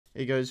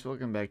Hey guys,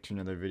 welcome back to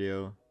another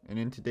video, and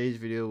in today's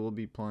video we'll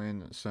be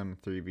playing some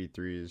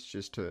 3v3s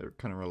just to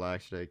kind of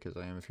relax today because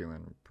I am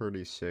feeling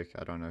pretty sick.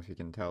 I don't know if you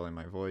can tell in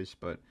my voice,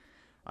 but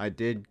I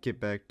did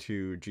get back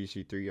to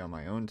GC3 on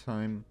my own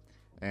time,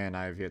 and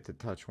I've yet to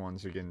touch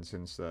ones again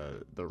since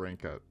the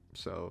rank up.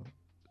 So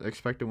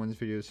expect a ones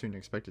video soon,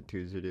 expect a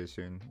twos video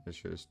soon. It's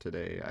just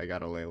today I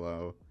gotta lay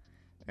low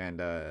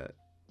and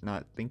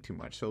not think too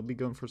much. So I'll be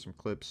going for some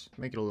clips,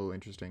 make it a little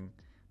interesting.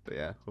 But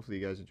yeah, hopefully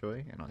you guys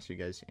enjoy, and I'll see you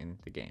guys in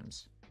the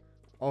games.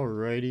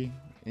 Alrighty,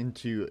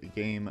 into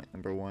game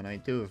number one. I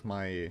do have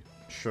my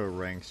show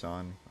ranks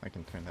on. I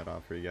can turn that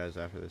off for you guys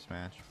after this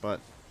match.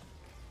 But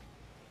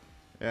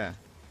yeah,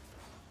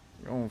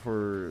 going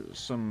for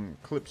some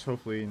clips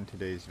hopefully in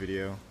today's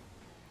video.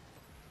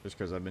 Just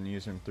because I've been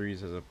using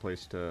threes as a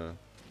place to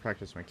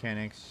practice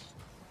mechanics.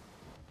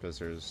 Because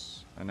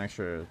there's an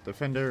extra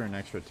defender, an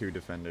extra two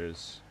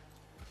defenders.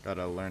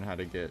 Gotta learn how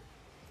to get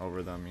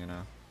over them, you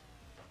know.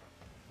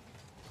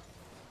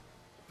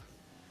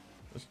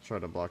 Just try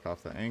to block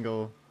off the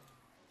angle.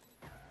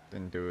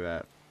 Didn't do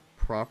that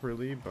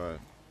properly, but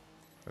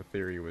the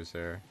theory was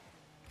there.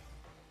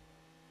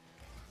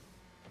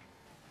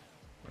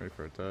 Wait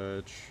for a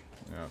touch.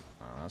 Yep,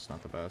 oh, that's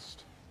not the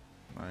best.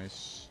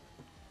 Nice.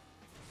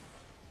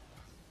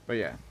 But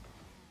yeah,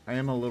 I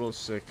am a little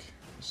sick,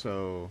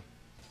 so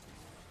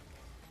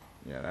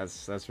yeah,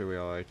 that's really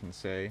all I can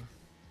say.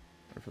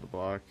 Wait for the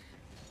block.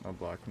 No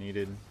block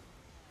needed.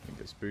 Need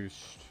this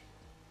boost.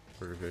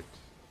 Perfect.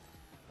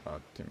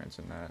 Teammates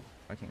in that.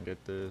 I can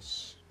get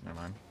this. Never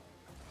mind.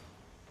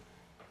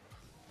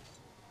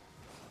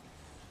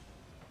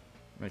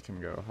 Make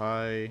him go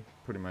high.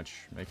 Pretty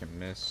much make him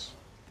miss.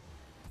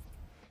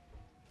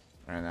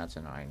 And that's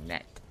an I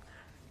net.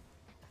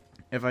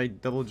 If I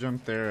double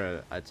jump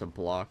there, it's a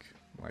block.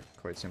 Like,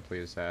 quite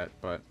simply as that.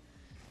 But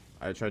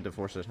I tried to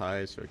force it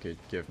high so it could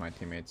give my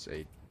teammates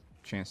a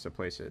chance to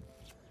place it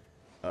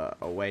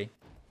away.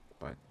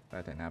 But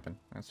that didn't happen.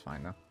 That's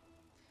fine though.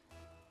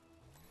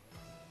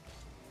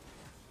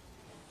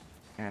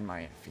 And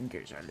my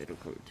fingers are a little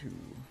cold too.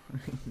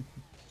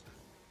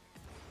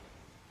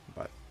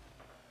 But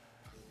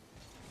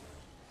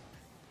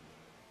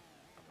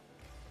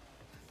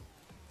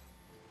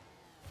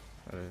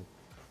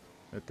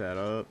hit that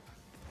up.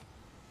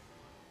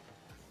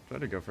 Try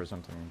to go for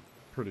something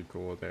pretty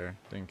cool there.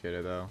 Didn't get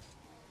it though.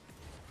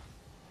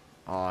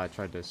 Oh, I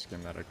tried to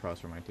skim that across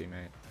for my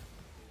teammate.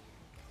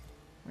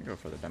 I'm gonna go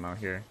for the demo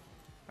here.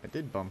 I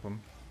did bump him.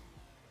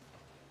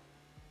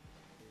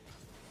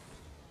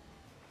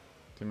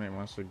 Teammate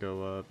wants to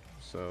go up,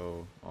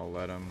 so I'll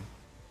let him.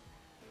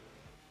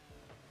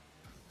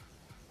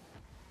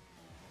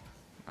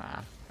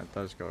 Ah, that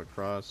does go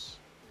across.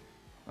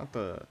 Not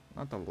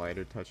the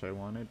lighter touch I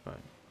wanted, but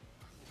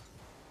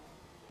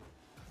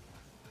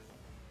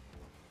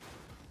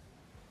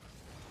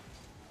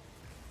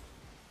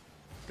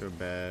go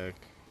back.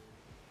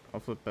 I'll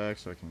flip back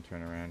so I can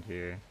turn around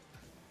here.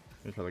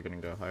 He's probably gonna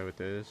go high with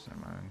this. Never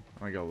mind. I'm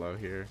gonna go low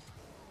here.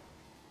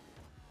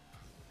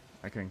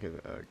 I couldn't get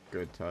a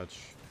good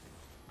touch,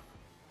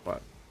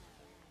 but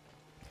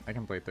I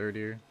can play third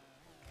here.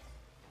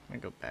 I'm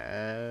gonna go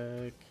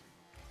back.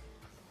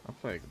 I'll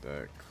play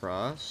the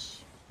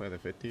cross. Play the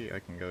 50. I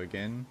can go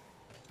again.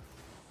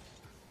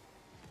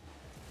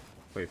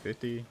 Play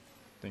 50.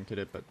 Didn't get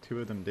it, but two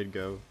of them did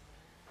go.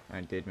 I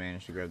did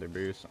manage to grab their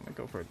boost. I'm gonna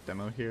go for a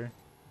demo here.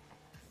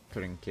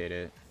 Couldn't get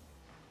it.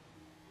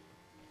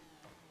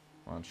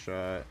 One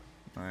shot.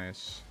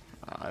 Nice.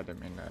 I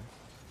didn't mean to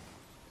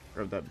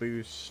grab that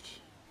boost.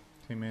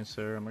 Teammates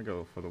there. I'm gonna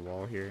go for the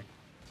wall here.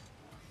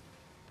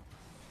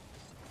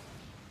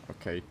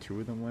 Okay,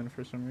 two of them went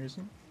for some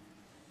reason.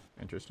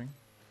 Interesting.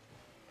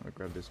 I'm gonna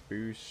grab this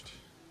boost.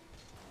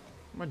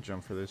 I'm gonna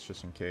jump for this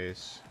just in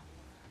case.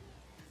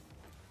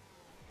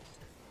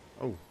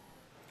 Oh.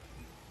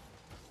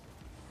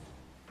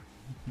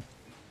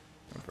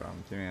 No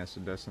problem. Teammate has to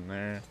dust in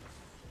there.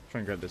 Try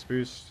and grab this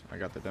boost. I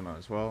got the demo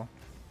as well.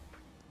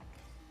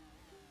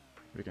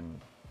 We can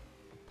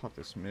pop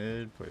this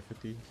mid, play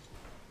 50.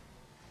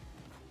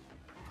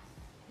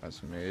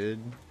 That's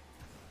mid.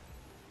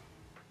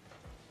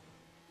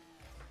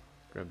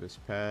 Grab this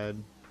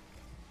pad.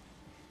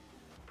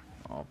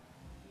 Oh.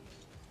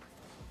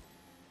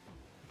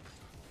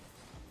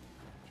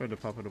 Try to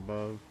pop it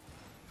above.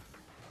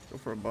 Go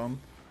for a bump.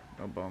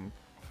 No bump.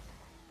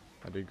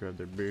 I did grab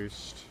their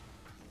boost.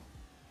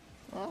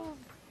 Oh.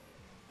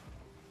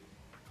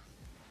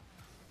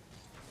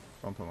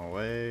 Bump him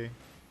away.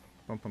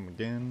 Bump him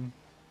again.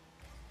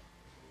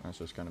 That's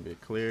just gonna be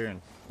clear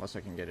unless I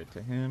can get it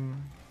to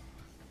him.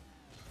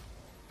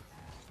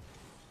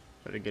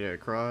 Try to get it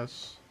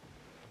across.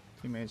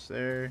 Teammates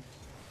there.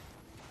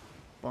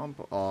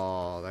 Bump.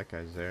 Oh, that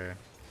guy's there.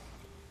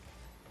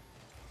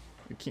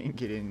 We can't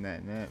get in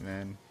that net,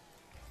 man.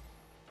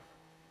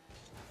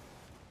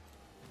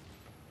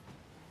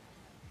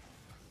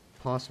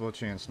 Possible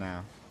chance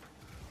now.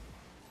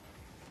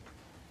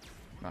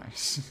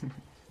 Nice.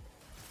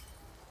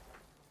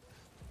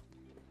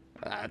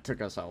 That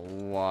took us a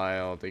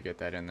while to get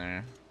that in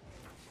there.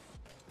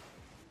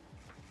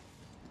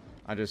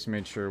 I just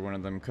made sure one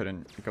of them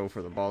couldn't go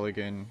for the ball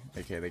again,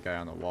 aka the guy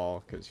on the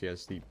wall, because he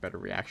has the better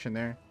reaction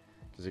there,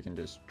 because he can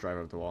just drive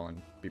up the wall and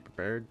be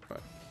prepared.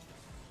 But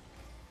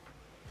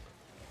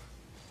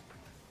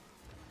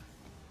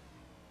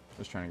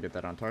just trying to get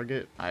that on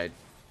target. I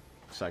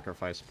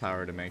sacrificed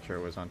power to make sure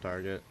it was on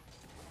target,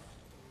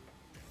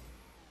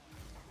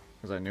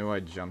 because I knew I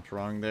jumped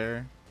wrong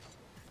there.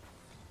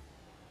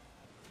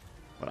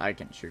 But I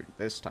can shoot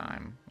this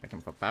time. I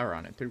can put power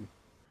on it too.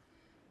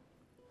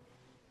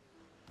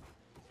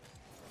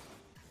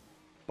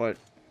 But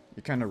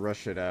you kind of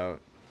rush it out,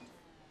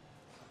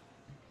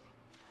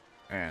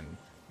 and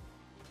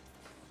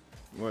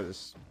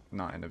was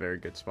not in a very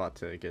good spot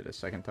to get a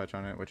second touch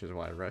on it, which is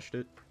why I rushed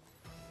it.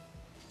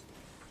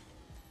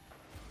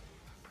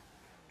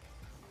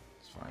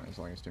 It's fine as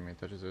long as teammate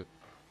touches it.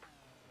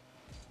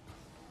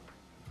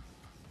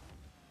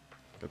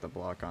 Get the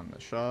block on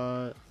the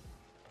shot.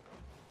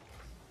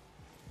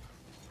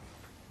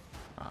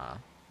 I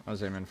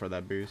was aiming for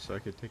that boost so I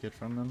could take it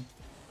from them.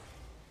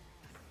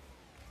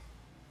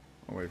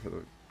 I'll wait for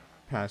the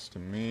pass to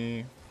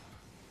me.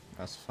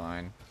 That's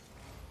fine.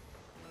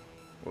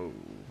 Whoa.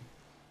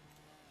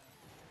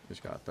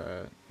 Just got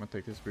that. I'm gonna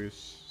take this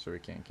boost so we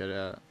can't get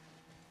it.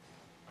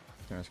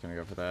 I'm just gonna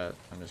go for that.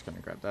 I'm just gonna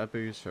grab that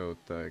boost so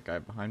the guy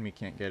behind me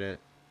can't get it.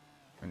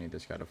 I need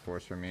this guy to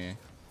force for me.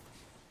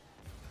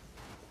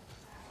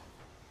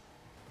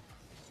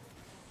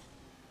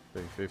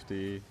 Big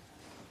 50.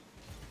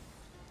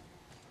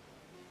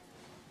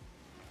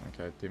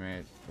 Okay,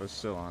 teammate was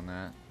still on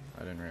that.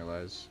 I didn't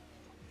realize.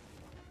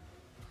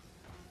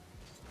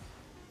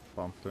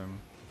 Bumped him.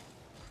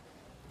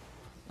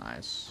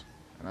 Nice.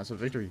 And that's a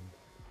victory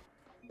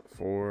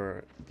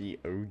for the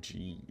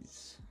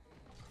OGs.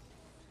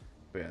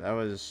 But yeah, that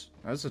was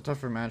a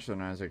tougher match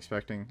than I was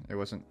expecting. It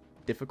wasn't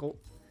difficult,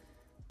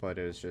 but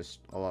it was just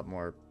a lot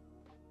more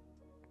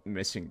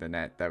missing the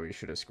net that we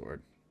should have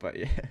scored. But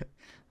yeah,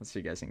 let's see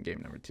you guys in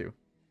game number 2.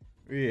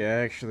 We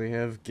actually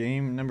have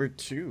game number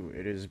 2.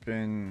 It has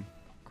been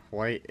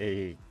quite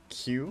a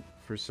queue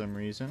for some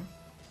reason,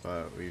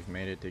 but we've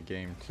made it to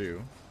game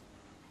 2.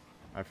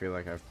 I feel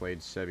like I've played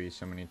Sebi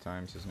so many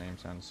times, his name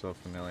sounds so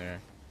familiar.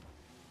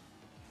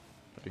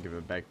 Got to give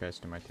a back pass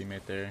to my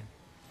teammate there.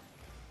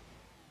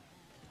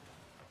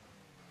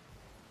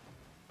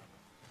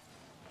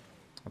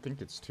 I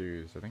think it's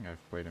 2s. I think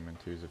I've played him in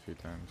 2s a few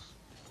times.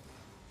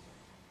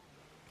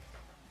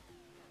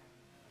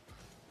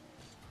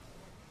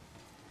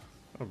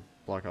 Oh,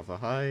 block off the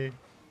high.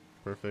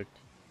 Perfect.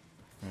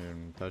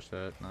 And touch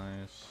that.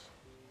 Nice.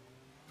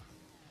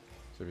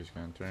 So he's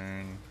gonna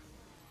turn.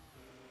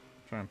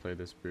 Try and play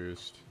this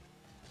boost.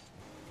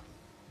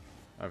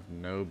 I have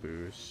no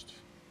boost,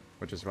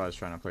 which is why I was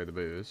trying to play the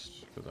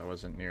boost, because I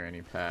wasn't near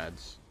any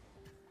pads.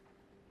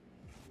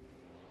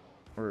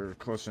 Or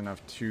close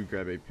enough to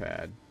grab a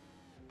pad.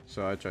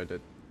 So I tried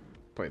to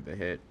play the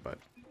hit, but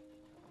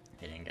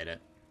he didn't get it.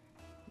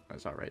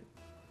 That's alright.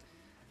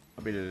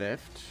 I'll be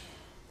left.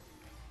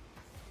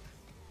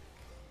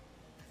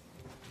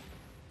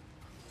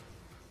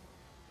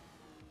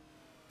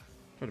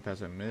 Try to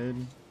pass it mid.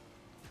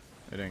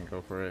 It didn't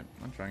go for it.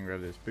 I'll try and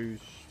grab this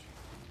boost.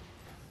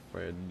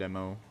 Play a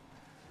demo.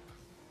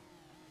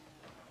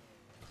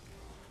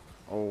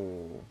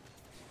 Oh.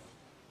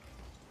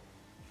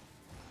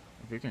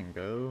 If you can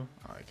go.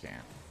 Oh, I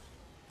can't.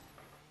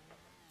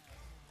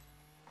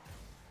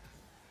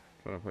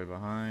 Try to play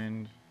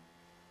behind.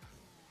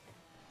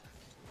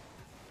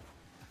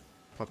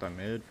 Put that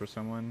mid for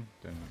someone.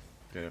 Didn't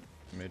get it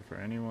mid for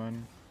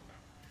anyone.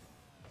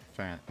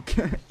 Kind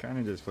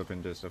of just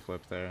flipping just a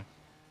flip there.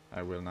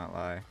 I will not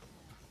lie.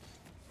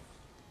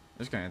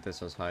 Just gonna hit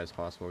this as high as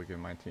possible to give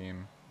my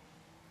team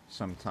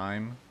some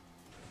time.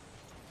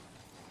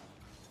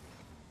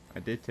 I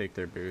did take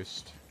their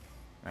boost.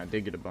 I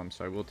did get a bump,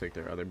 so I will take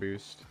their other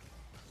boost.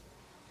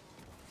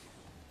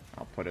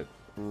 I'll put it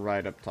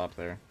right up top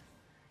there.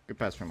 Good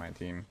pass from my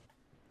team.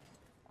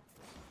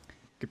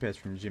 Good pass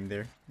from Jim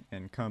there.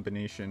 And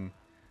combination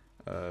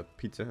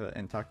Pizza Hut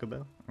and Taco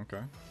Bell.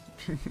 Okay.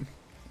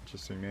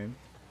 Interesting name.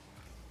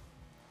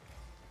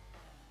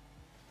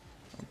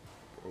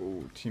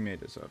 Oh,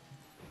 teammate is up.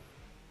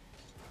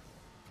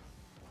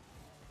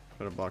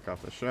 Try to block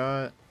off the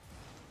shot.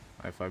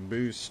 If I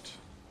boost,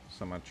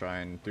 so I'm gonna try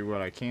and do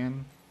what I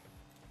can.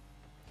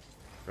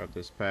 Grab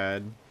this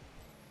pad.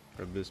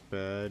 Grab this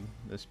pad.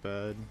 This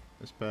pad.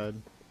 This pad.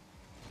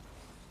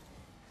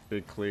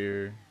 Big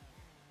clear.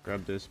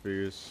 Grab this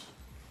boost.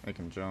 Make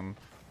him jump.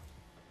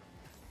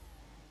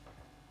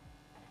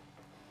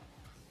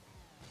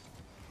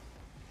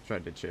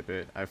 Tried to chip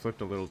it. I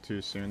flipped a little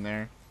too soon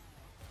there.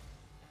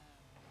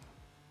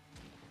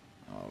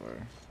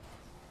 Over.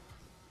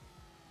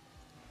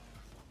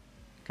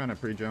 Kind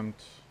of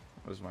pre-jumped.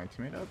 Was my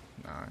teammate up?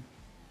 Nah.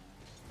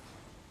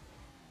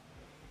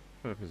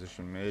 Put a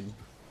position mid.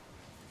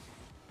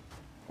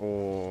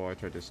 Oh, I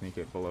tried to sneak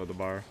it below the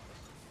bar.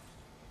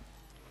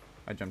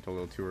 I jumped a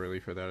little too early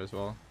for that as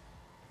well.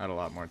 I had a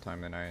lot more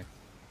time than I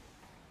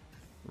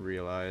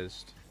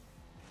realized.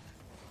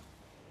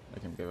 They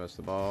can give us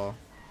the ball.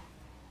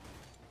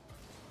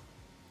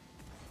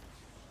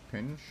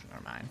 pinch.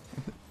 Never mind.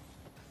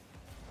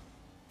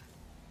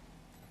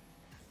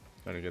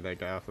 Try to get that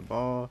guy off the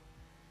ball.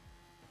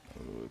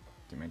 Ooh,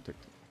 teammate took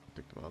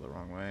the ball the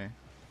wrong way.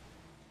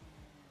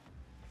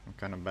 I'm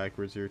kind of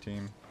backwards here,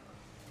 team.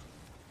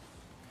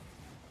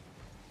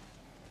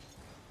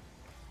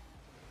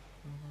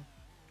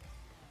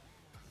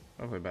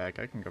 I'll play back.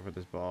 I can go for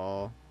this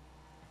ball.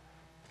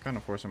 Kind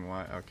of force him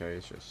wide. Okay,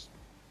 it's just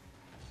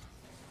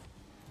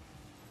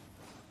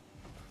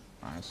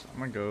nice. I'm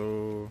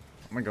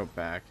gonna go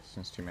back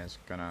since teammate's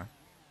gonna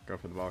go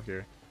for the ball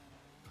here.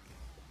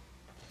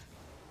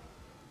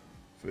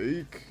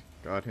 Fake.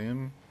 Got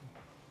him.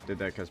 Did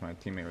that because my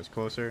teammate was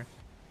closer.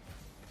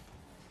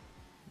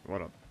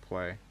 What a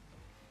play.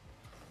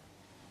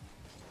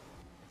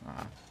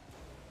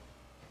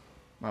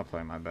 Not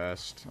playing my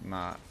best. I'm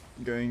not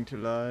going to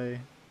lie.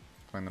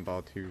 Playing the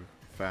ball too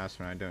fast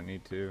when I don't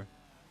need to.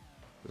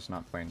 Just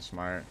not playing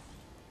smart.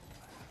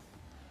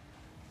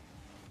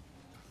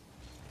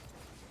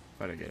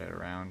 Try to get it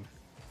around.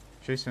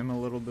 Chase him a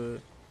little bit.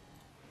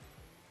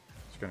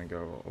 Just gonna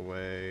go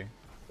away.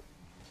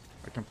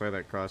 I can play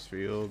that cross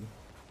field.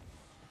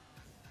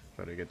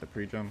 Try to get the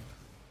pre-jump.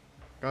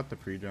 Got the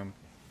pre-jump.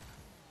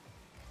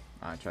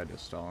 I tried to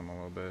stall him a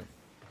little bit.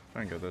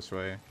 Try and go this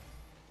way.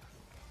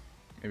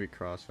 Maybe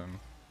cross him.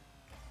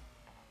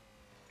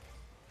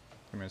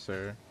 Come here,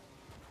 sir.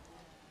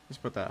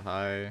 Just put that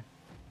high.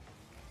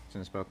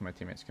 Since both my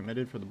teammates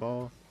committed for the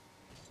ball.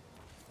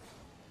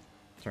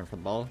 Turn for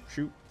the ball.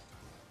 Shoot.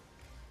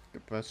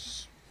 Good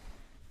pass.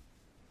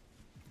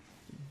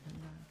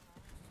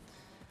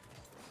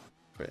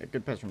 But yeah,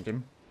 good pass from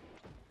Jim.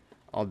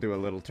 I'll do a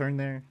little turn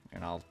there,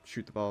 and I'll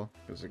shoot the ball,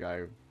 because the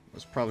guy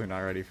was probably not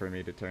ready for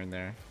me to turn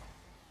there.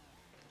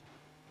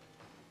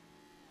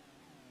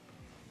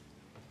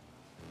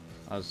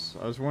 I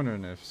was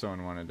wondering if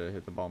someone wanted to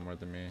hit the ball more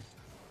than me.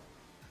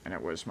 And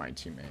it was my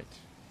teammate.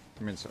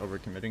 Teammate's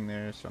overcommitting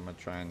there, so I'm going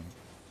to try and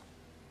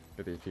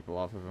get these people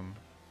off of him.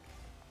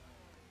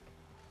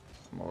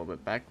 I'm a little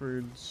bit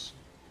backwards,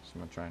 so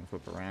I'm going to try and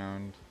flip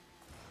around.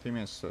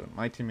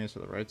 My teammates are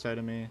the right side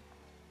of me.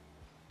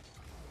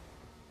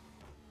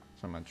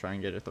 So I'm going to try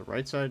and get it the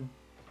right side,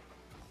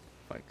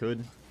 if I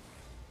could.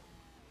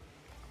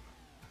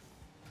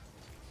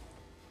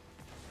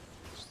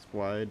 Just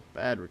wide,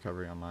 bad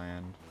recovery on my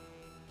end.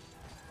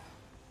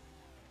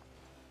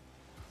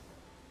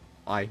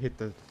 I hit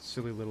the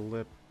silly little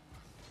lip.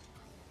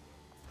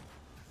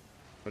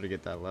 Try to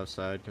get that left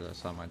side because I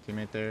saw my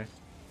teammate there.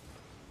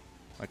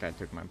 Like I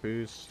took my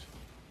boost. So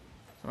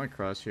I might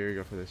cross here,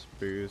 go for this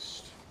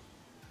boost.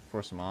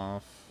 Force him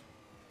off.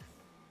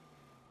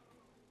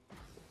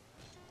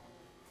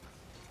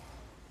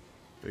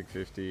 Big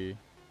 50.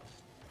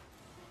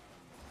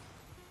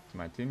 To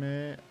my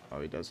teammate.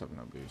 Oh, he does have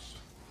no boost.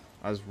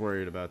 I was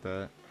worried about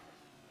that.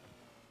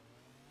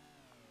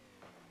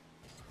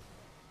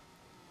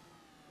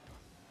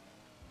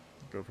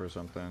 Go for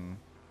something.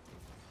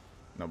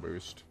 No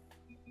boost.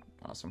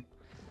 Awesome.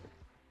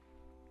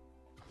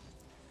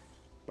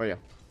 But yeah.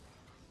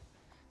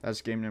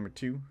 That's game number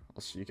 2.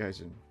 I'll see you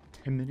guys in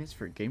 10 minutes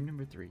for game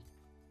number 3.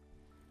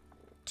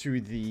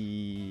 To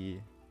the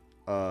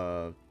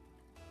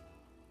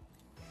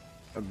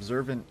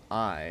observant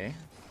eye,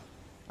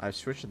 I've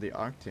switched to the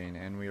Octane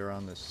and we are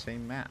on the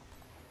same map.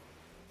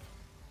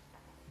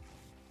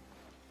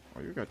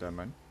 Oh, you got that,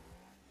 man.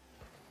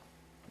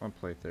 I'll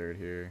play third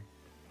here.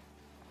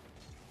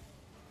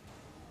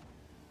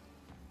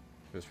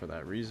 Just for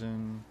that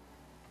reason.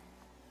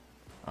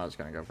 I was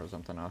gonna go for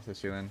something off the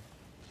ceiling.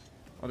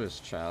 I'll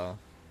just chow.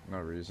 No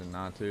reason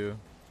not to.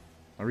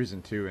 No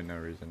reason to and no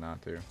reason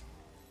not to.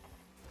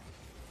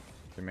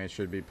 Teammate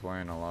should be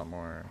playing a lot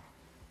more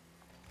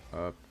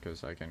up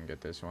because I can get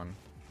this one.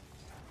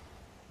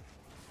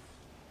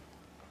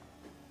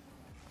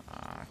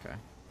 Okay.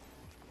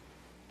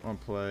 I'll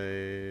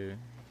play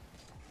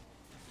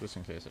just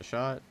in case a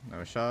shot.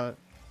 No shot.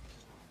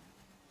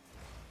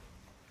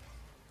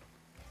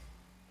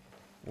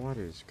 What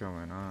is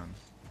going on?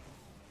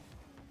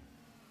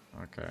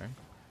 Okay.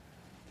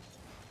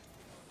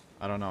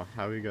 I don't know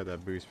how he got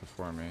that boost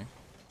before me,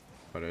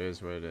 but it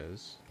is what it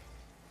is.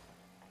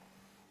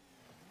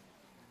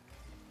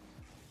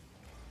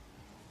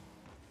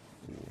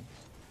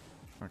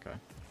 Ooh. Okay.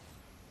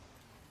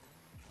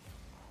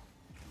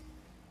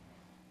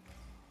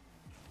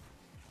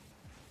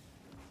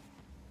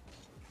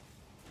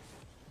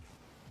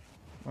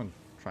 I'll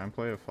try and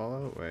play a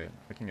Fallout. Wait,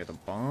 I can get the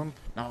bump?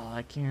 No,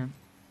 I can't.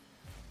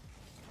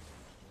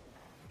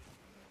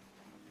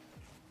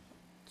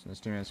 So this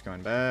teammate's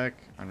going back.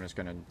 I'm just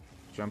gonna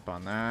jump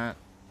on that.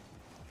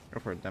 Go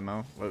for a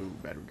demo. Whoa,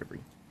 bad recovery.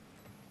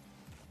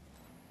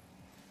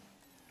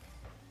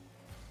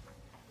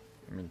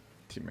 I mean,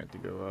 teammate to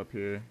go up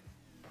here.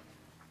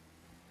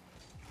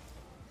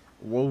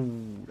 Whoa,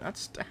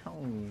 that's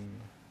down.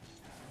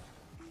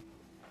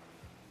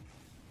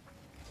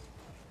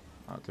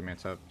 Oh,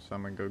 teammate's up, so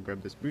I'm gonna go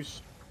grab this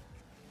boost.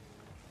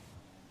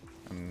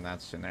 And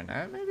that's in their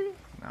net, maybe?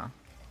 No.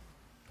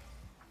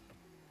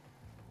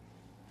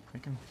 I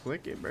can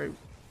flick it, bro.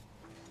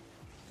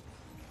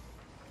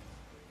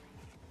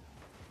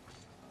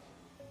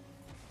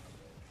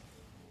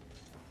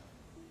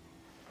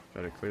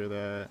 Try to clear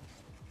that.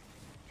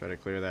 Try to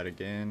clear that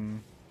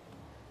again.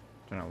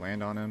 Trying to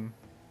land on him.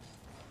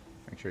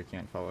 Make sure he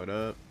can't follow it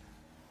up.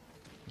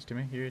 His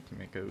teammate here.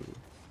 Teammate go.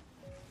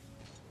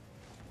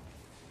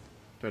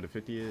 Try to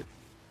 50 it.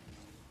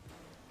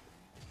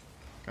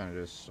 Kind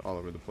of just all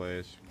over the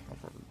place. Go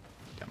for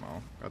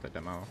demo. Got the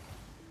demo.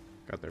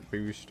 Got their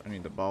boost. I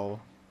need the ball.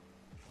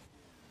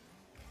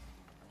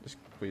 Just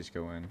please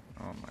go in.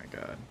 Oh my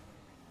god.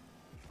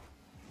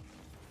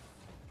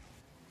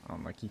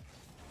 Unlucky.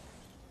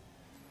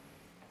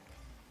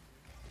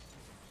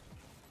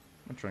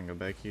 I'm trying to go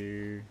back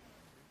here.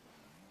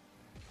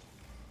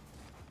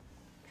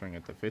 Trying to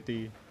get the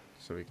 50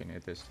 so we can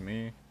hit this to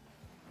me.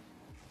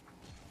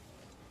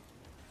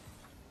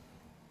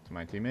 To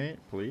my teammate,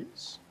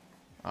 please.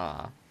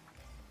 Ah.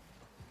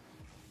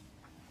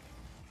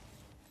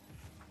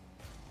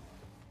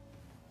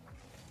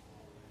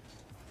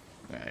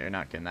 Yeah, you're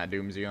not getting that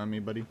Doomsy on me,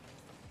 buddy.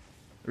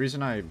 The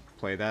reason I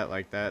play that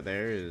like that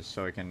there is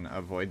so I can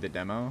avoid the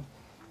demo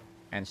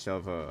and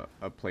still have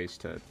a place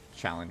to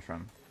challenge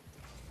from.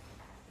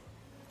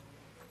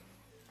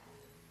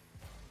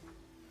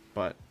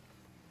 But,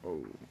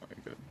 oh my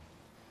god.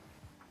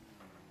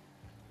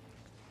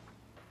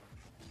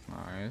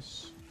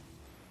 Nice.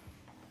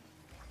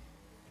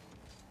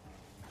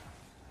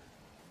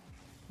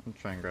 I'm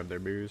trying to grab their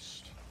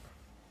boost.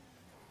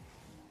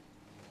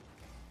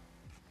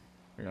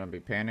 They're gonna be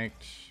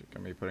panicked.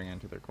 Gonna be putting it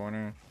into their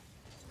corner.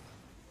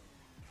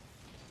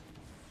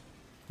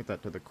 Get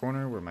that to the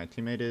corner where my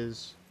teammate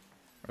is,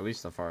 or at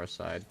least the far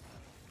side.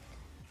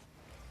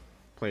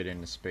 Played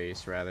into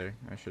space, rather,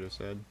 I should have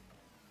said.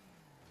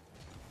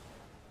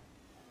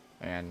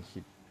 And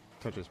he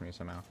touches me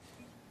somehow.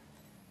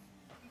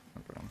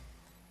 No problem.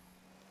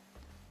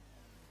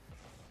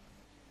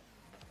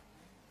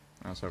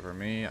 That's over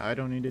me. I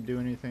don't need to do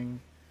anything.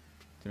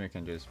 Teammate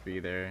can just be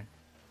there.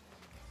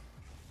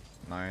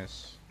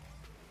 Nice.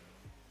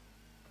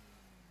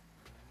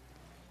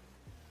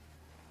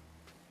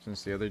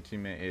 Since the other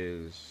teammate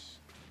is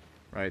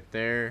right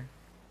there.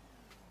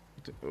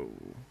 Oh.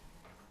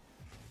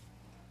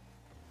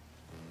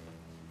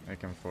 I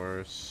can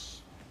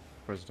force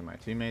it to my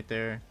teammate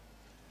there.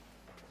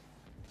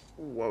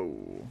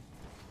 Whoa.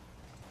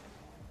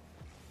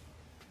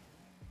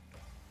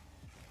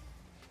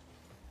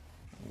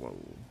 Whoa.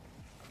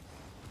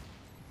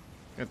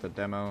 Get the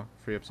demo,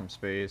 free up some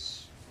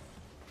space.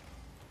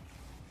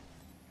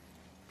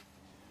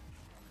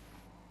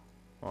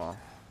 Oh.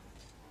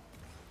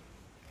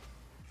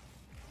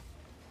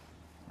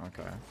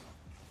 Okay.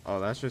 Oh,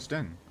 that's just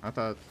in. I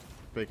thought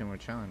Bacon would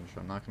challenge,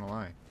 I'm not gonna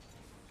lie.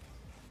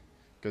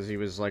 Because he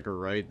was like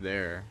right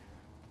there.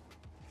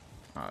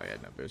 Oh, he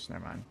had no boost,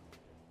 never mind.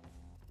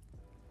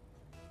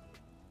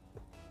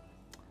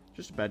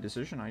 Just a bad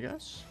decision, I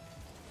guess.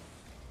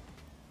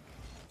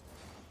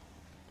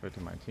 Go to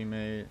my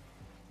teammate.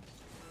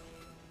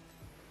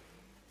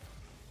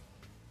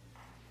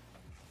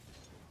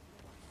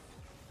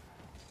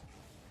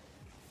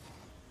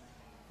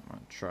 I'm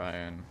gonna try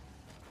and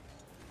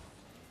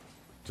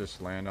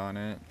just land on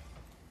it.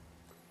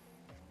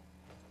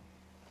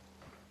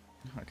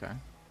 Okay.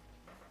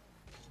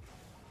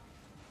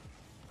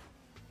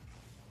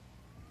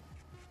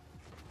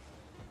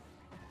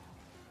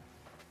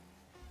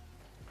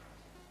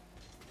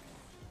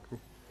 Cool.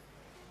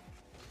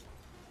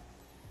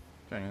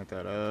 Trying to hit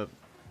that up.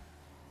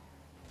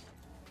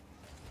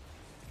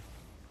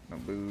 No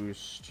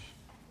boost.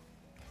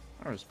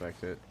 I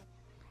respect it.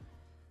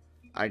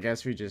 I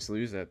guess we just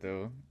lose that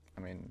though.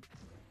 I mean,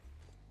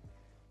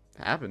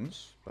 it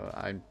happens,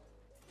 but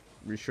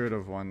we should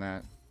have won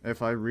that.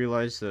 If I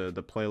realized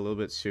the play a little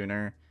bit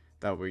sooner,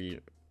 that we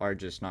are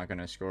just not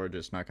gonna score,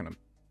 just not gonna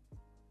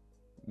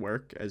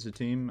work as a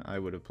team, I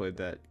would have played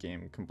that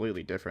game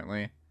completely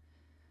differently.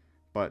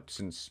 But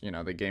since, you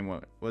know, the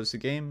game was the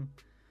game,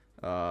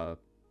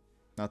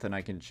 nothing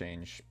I can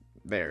change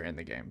there in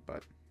the game.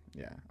 But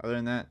yeah, other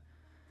than that,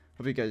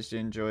 hope you guys did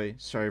enjoy.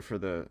 Sorry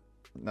for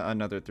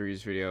another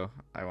threes video.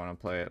 I want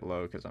to play it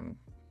low because I'm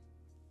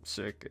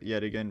sick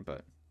yet again,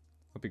 but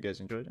hope you guys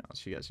enjoyed. I'll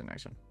see you guys in the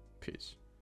next one. Peace.